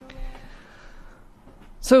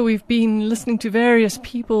So we've been listening to various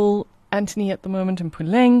people, Anthony at the moment in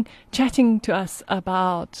Puleng, chatting to us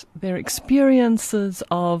about their experiences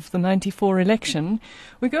of the 94 election.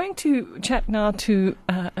 We're going to chat now to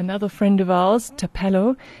another friend of ours,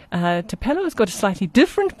 Tapelo. Tapelo has got a slightly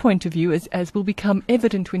different point of view, as will become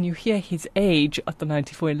evident when you hear his age at the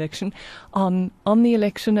 94 election, on the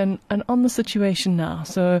election and on the situation now.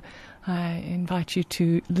 So I invite you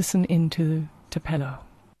to listen in to Tapelo.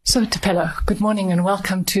 So Tapelo, good morning and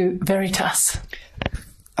welcome to Veritas.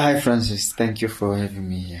 Hi, Francis. Thank you for having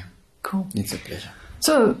me here. Cool. It's a pleasure.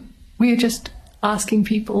 So we're just asking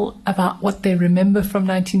people about what they remember from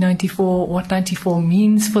 1994, what 94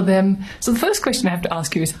 means for them. So the first question I have to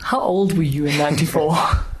ask you is, how old were you in 94?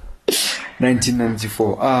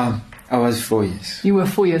 1994. I was 4 years. You were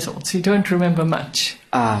 4 years old, so you don't remember much.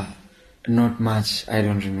 Not much. I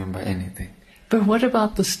don't remember anything. But what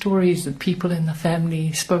about the stories that people in the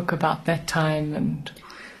family spoke about that time? And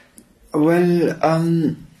well,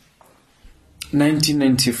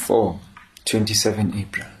 1994, 27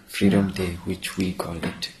 April, Freedom Day, which we call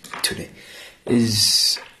it today,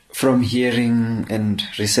 is, from hearing and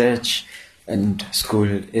research and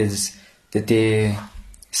school, is the day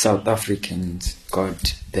South Africans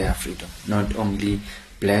got their freedom. Not only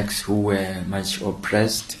blacks who were much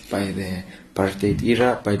oppressed by the apartheid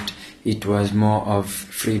era, but it was more of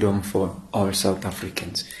freedom for all South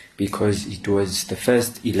Africans, because it was the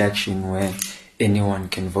first election where anyone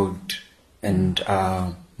can vote, and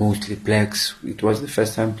mostly blacks. It was the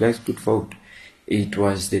first time blacks could vote. It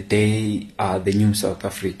was the day the new South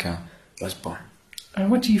Africa was born.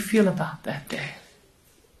 And what do you feel about that day?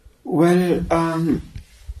 Well,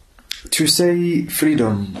 to say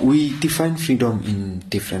freedom, we define freedom in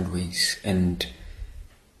different ways, and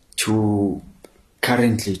to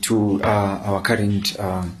our current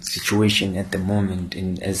situation at the moment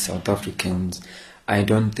as South Africans, I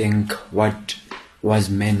don't think what was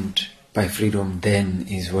meant by freedom then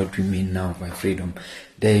is what we mean now by freedom.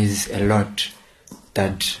 There is a lot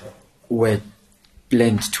that were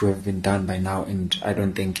planned to have been done by now, and I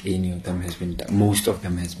don't think any of them has been done. Most of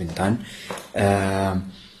them has been done.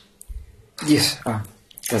 Yes,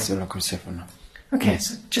 that's all I could say for now. Okay,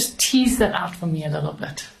 so just tease that out for me a little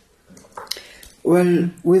bit. Well,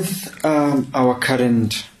 with our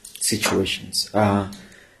current situations,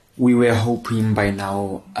 we were hoping by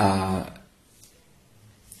now,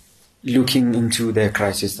 looking into the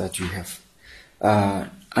crisis that we have,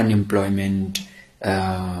 unemployment,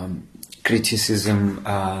 criticism,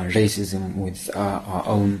 racism with our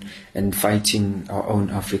own, and fighting our own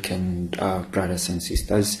African brothers and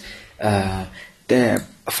sisters. The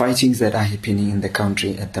fightings that are happening in the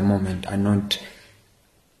country at the moment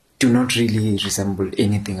do not really resemble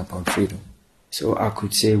anything about freedom. So I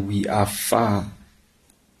could say we are far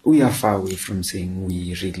away from saying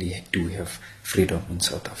we really do have freedom in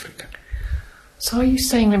South Africa. So are you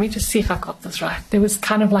saying, let me just see if I got this right, there was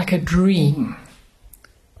kind of like a dream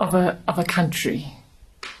of a country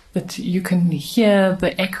that you can hear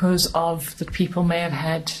the echoes of that people may have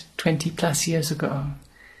had 20 plus years ago,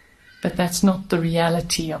 but that's not the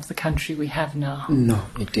reality of the country we have now? No,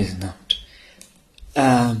 it is not.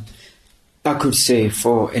 I could say,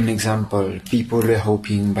 for an example, people were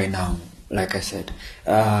hoping by now, like I said,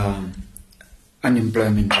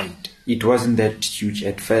 unemployment rate. It wasn't that huge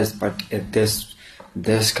at first, but at this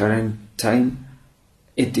current time,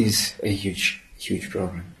 it is a huge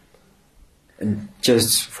problem. And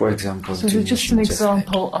just for example, so just an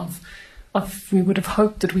example of we would have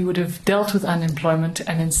hoped that we would have dealt with unemployment,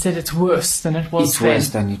 and instead it's worse than it was then. It's worse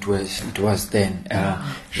than it was then.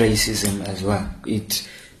 Racism as well. It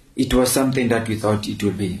was something that we thought it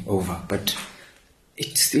would be over, but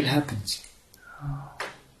it still happens. Oh.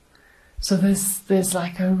 So there's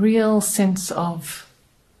like a real sense of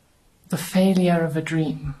the failure of a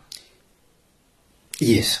dream.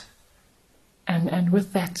 Yes. And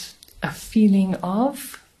with that, a feeling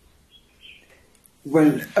of?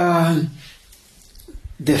 Well,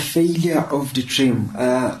 the failure of the dream.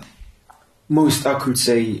 Most, I could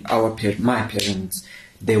say, my parents,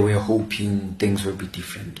 they were hoping things would be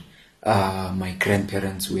different. My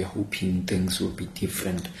grandparents were hoping things would be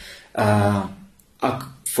different.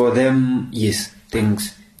 For them, yes,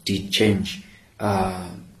 things did change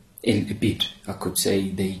a bit. I could say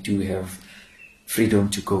they do have freedom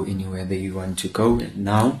to go anywhere they want to go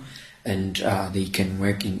now, and they can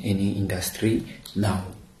work in any industry now.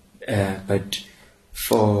 But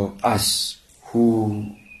for us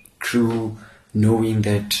who grew knowing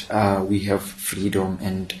that we have freedom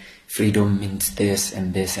and freedom means this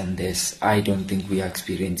and this and this. I don't think we are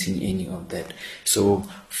experiencing any of that. So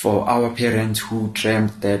for our parents who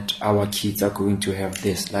dreamt that our kids are going to have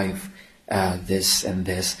this life, this and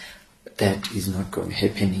this, that is not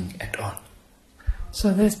happening at all.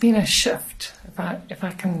 So there's been a shift, if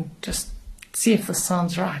I can just see if this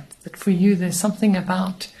sounds right, that for you there's something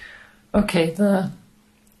about, okay, the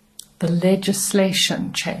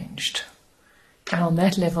legislation changed, and on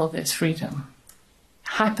that level there's freedom.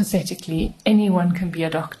 Hypothetically, anyone can be a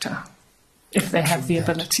doctor if they have the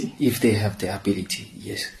ability. If they have the ability,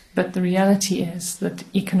 yes. But the reality is that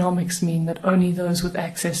economics mean that only those with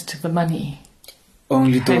access to the money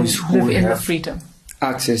only those who live in have the freedom.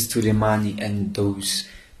 Access to the money and those,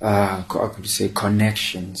 I could say,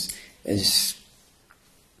 connections. Is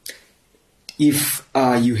if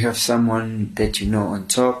you have someone that you know on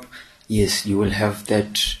top, yes, you will have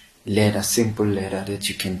that ladder, simple ladder that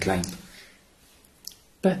you can climb.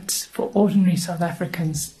 But for ordinary South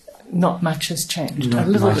Africans, not much has changed. A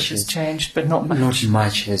little bit has changed, but not much. Not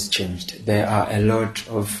much has changed. There are a lot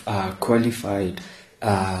of qualified,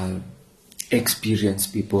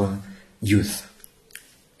 experienced people, youth,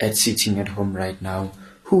 sitting at home right now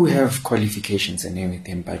who have qualifications and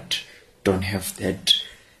everything, but don't have that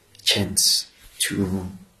chance to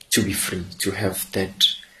be free, to have that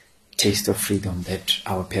taste of freedom that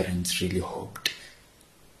our parents really hoped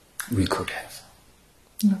we could have.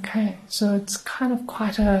 Okay, so it's kind of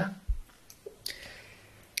quite a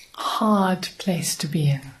hard place to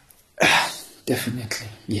be in. Definitely,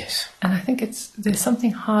 yes. And I think there's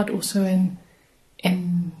something hard also in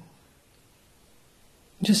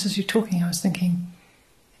just as you're talking, I was thinking,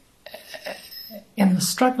 in the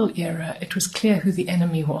struggle era, it was clear who the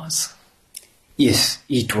enemy was. Yes,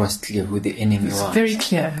 it was clear who the enemy was. Very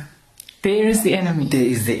clear. There is the enemy. There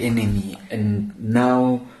is the enemy. And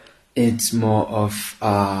now it's more of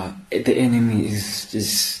the enemy is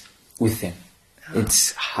just within.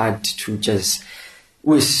 It's hard to just...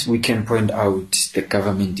 we can point out the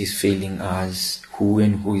government is failing us, who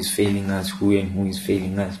is failing us, who is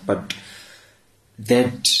failing us. But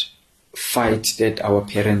that fight that our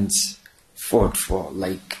parents fought for,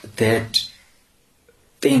 like that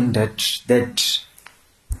thing, that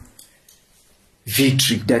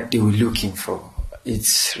victory that they were looking for,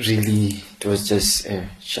 it was just a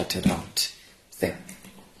shattered out thing.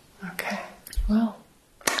 Okay, well,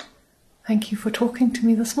 thank you for talking to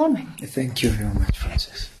me this morning. Thank you very much,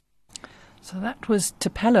 Frances. So that was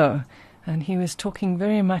Tupelo, and he was talking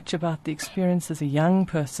very much about the experience as a young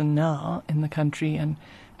person now in the country, and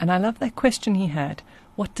I love that question he had.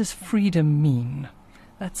 What does freedom mean?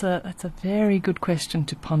 That's a very good question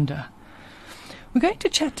to ponder. We're going to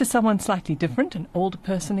chat to someone slightly different, an older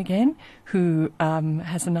person again, who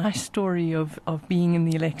has a nice story of being in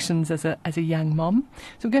the elections as a young mom.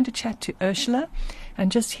 So we're going to chat to Ursula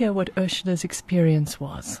and just hear what Ursula's experience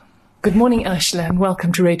was. Good morning, Ursula, and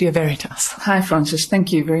welcome to Radio Veritas. Hi, Frances.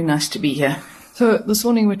 Thank you. Very nice to be here. So this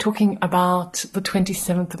morning we're talking about the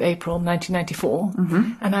 27th of April,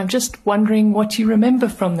 1994, and I'm just wondering what you remember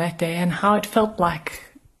from that day and how it felt like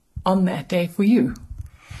on that day for you.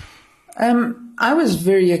 I was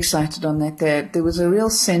very excited on that day. There was a real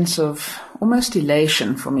sense of almost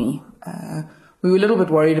elation for me. We were a little bit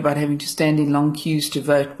worried about having to stand in long queues to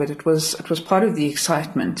vote, but it was part of the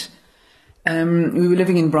excitement. We were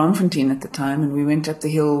living in Braamfontein at the time, and we went up the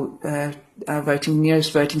hill. Our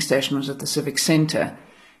nearest voting station was at the Civic Centre.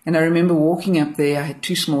 And I remember walking up there. I had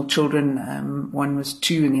two small children. One was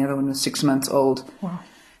 2 and the other one was 6 months old. Wow.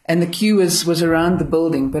 And the queue was around the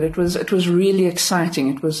building, but it was really exciting.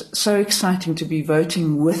 It was so exciting to be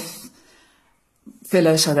voting with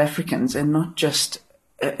fellow South Africans and not just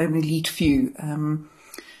an elite few.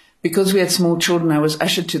 Because we had small children, I was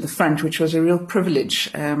ushered to the front, which was a real privilege.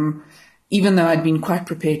 Even though I'd been quite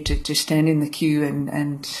prepared to stand in the queue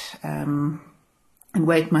and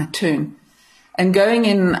wait my turn. And going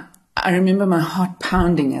in, I remember my heart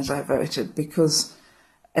pounding as I voted because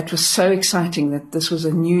it was so exciting that this was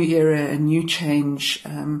a new era, a new change.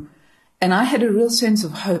 And I had a real sense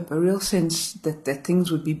of hope, a real sense that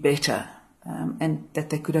things would be better and that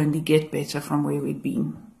they could only get better from where we'd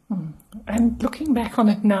been. And looking back on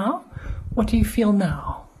it now, what do you feel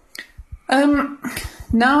now?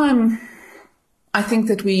 Now I think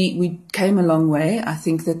that we came a long way. I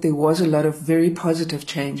think that there was a lot of very positive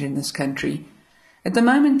change in this country. At the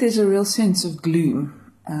moment, there's a real sense of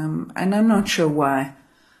gloom, and I'm not sure why.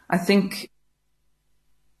 I think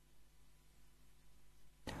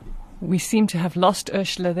we seem to have lost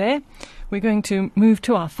Ursula there. We're going to move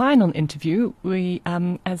to our final interview. We,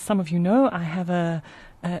 as some of you know, I have a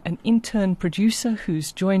an intern producer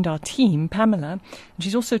who's joined our team, Pamela. And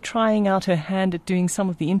she's also trying out her hand at doing some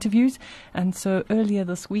of the interviews. And so earlier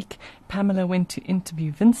this week, Pamela went to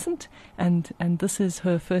interview Vincent, and this is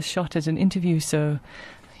her first shot at an interview. So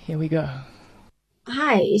here we go.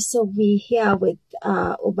 Hi, so we're here with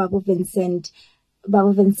Babu Vincent.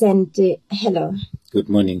 Babu Vincent, hello. Good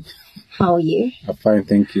morning. How are you? I'm fine,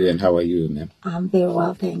 thank you. And how are you, ma'am? I'm very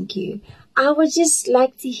well, thank you. I would just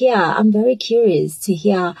like to hear, I'm very curious to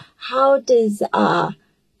hear, what does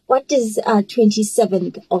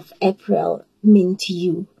 27th of April mean to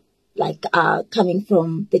you? Like coming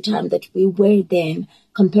from the time that we were then,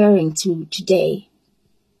 comparing to today.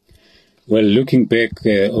 Well, looking back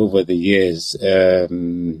over the years,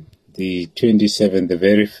 the 27th, the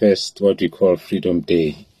very first, what we call Freedom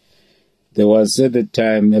Day, there was at the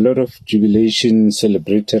time a lot of jubilation,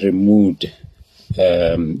 celebratory mood,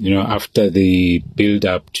 after the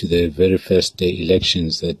build-up to the very first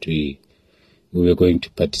elections that we were going to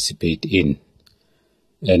participate in.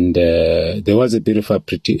 And there was a bit of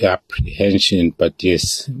apprehension, but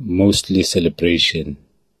yes, mostly celebration.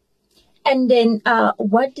 And then,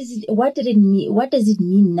 what does it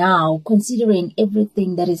mean now, considering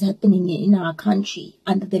everything that is happening in our country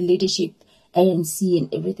under the leadership, ANC,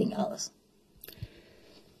 and everything else?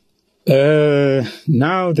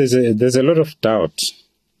 Now there's a lot of doubt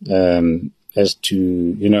as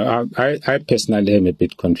to, I personally am a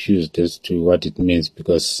bit confused as to what it means,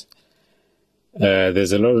 because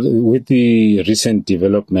there's a lot with the recent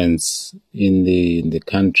developments in the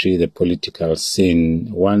country, the political scene.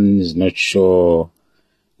 One is not sure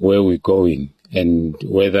where we're going and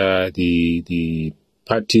whether the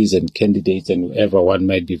parties and candidates and whoever one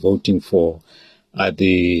might be voting for are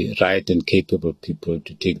the right and capable people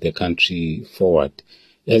to take the country forward.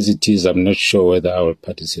 As it is, I'm not sure whether I will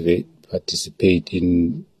participate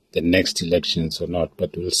in the next elections or not,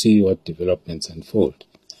 but we'll see what developments unfold.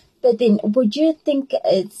 But then, would you think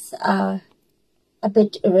it's a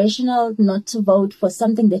bit irrational not to vote for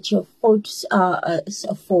something that you've fought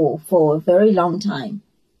for a very long time?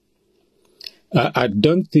 I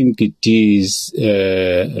don't think it is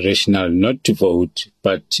rational not to vote,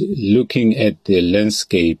 but looking at the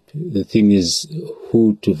landscape, the thing is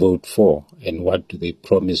who to vote for and what do they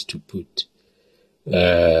promise to put,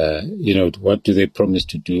 what do they promise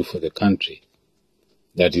to do for the country?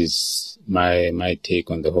 That is my take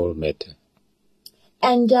on the whole matter.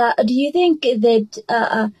 And do you think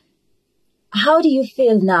that, how do you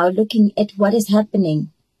feel now looking at what is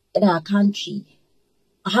happening in our country?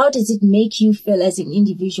 How does it make you feel as an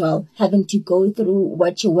individual, having to go through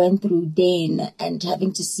what you went through then and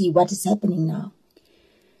having to see what is happening now?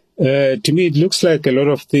 To me, it looks like a lot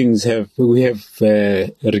of things we have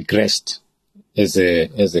regressed as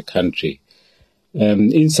a country.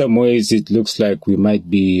 In some ways, it looks like we might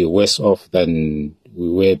be worse off than we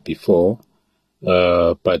were before.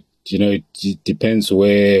 But, it depends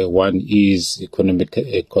where one is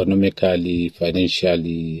economically,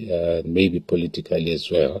 financially, maybe politically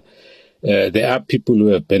as well. There are people who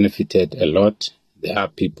have benefited a lot. There are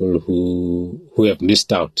people who have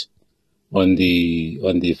missed out on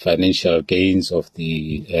the financial gains of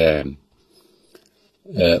the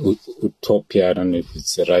utopia. I don't know if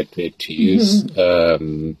it's the right way to use.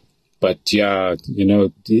 Mm-hmm. But yeah,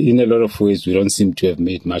 in a lot of ways, we don't seem to have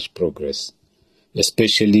made much progress,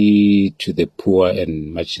 especially to the poor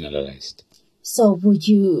and marginalized. So would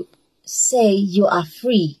you say you are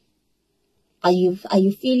free? Are you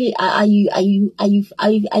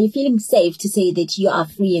feeling safe to say that you are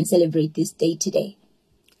free and celebrate this day today?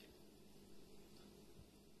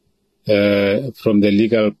 From the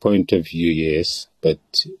legal point of view, yes,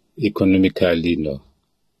 but economically, no.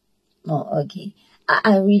 Oh, okay.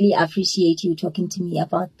 I really appreciate you talking to me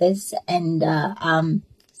about this, and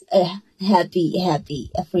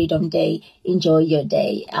happy Freedom Day. Enjoy your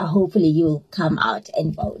day. Hopefully you'll come out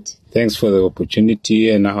and vote. Thanks for the opportunity,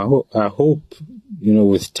 and I hope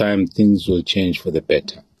with time things will change for the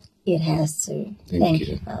better. It has to. Thank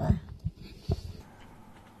you.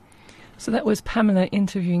 So that was Pamela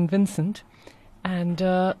interviewing Vincent, and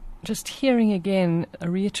just hearing again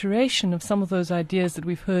a reiteration of some of those ideas that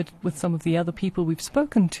we've heard with some of the other people we've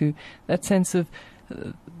spoken to, that sense of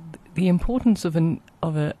the importance of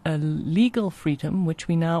a legal freedom, which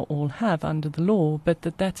we now all have under the law, but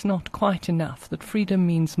that's not quite enough, that freedom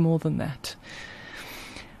means more than that.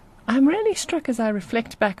 I'm really struck as I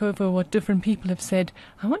reflect back over what different people have said.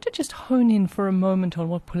 I want to just hone in for a moment on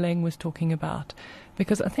what Puleng was talking about,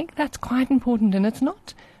 because I think that's quite important, and it's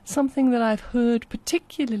not something that I've heard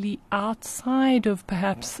particularly outside of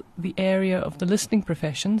perhaps the area of the listening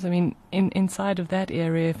professions. I mean, inside of that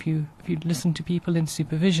area, if you listen to people in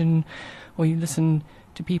supervision, or you listen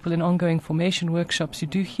to people in ongoing formation workshops, you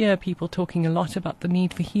do hear people talking a lot about the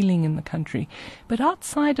need for healing in the country. But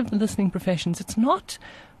outside of the listening professions, it's not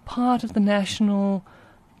part of the national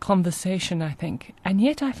conversation, I think. And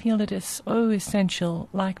yet I feel it is so essential.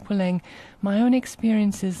 Like Puleng, my own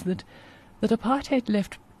experience is that apartheid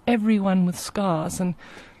left everyone with scars. And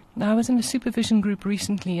I was in a supervision group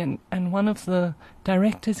recently, and one of the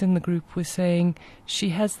directors in the group was saying she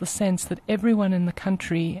has the sense that everyone in the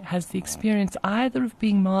country has the experience either of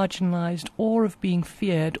being marginalized or of being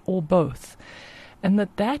feared, or both. And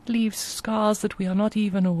that leaves scars that we are not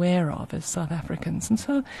even aware of as South Africans. And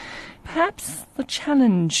so perhaps the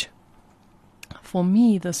challenge for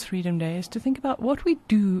me this Freedom Day is to think about what we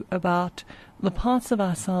do about the parts of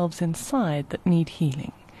ourselves inside that need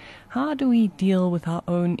healing. How do we deal with our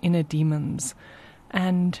own inner demons?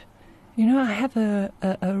 And, I have a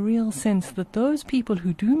real sense that those people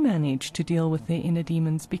who do manage to deal with their inner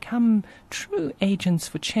demons become true agents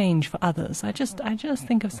for change for others. I just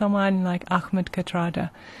think of someone like Ahmed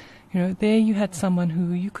Kathrada. There you had someone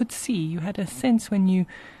who you could see. You had a sense when you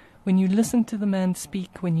listened to the man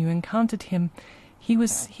speak, when you encountered him, he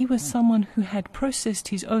was someone who had processed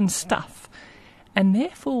his own stuff, and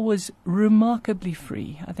therefore was remarkably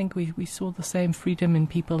free. I think we saw the same freedom in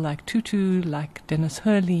people like Tutu, like Dennis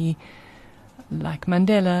Hurley, like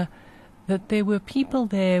Mandela, that there were people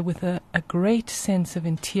there with a great sense of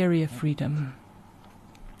interior freedom.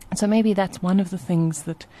 So maybe that's one of the things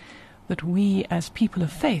that we as people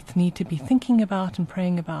of faith need to be thinking about and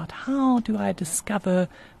praying about. How do I discover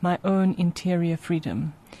my own interior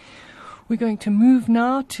freedom? We're going to move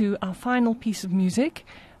now to our final piece of music.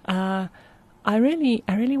 I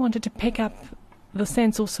really wanted to pick up the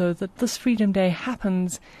sense also that this Freedom Day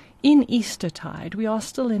happens in Eastertide. We are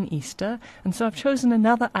still in Easter, and so I've chosen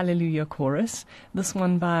another Alleluia chorus, this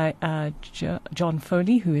one by John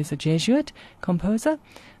Foley, who is a Jesuit composer.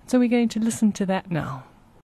 So we're going to listen to that now.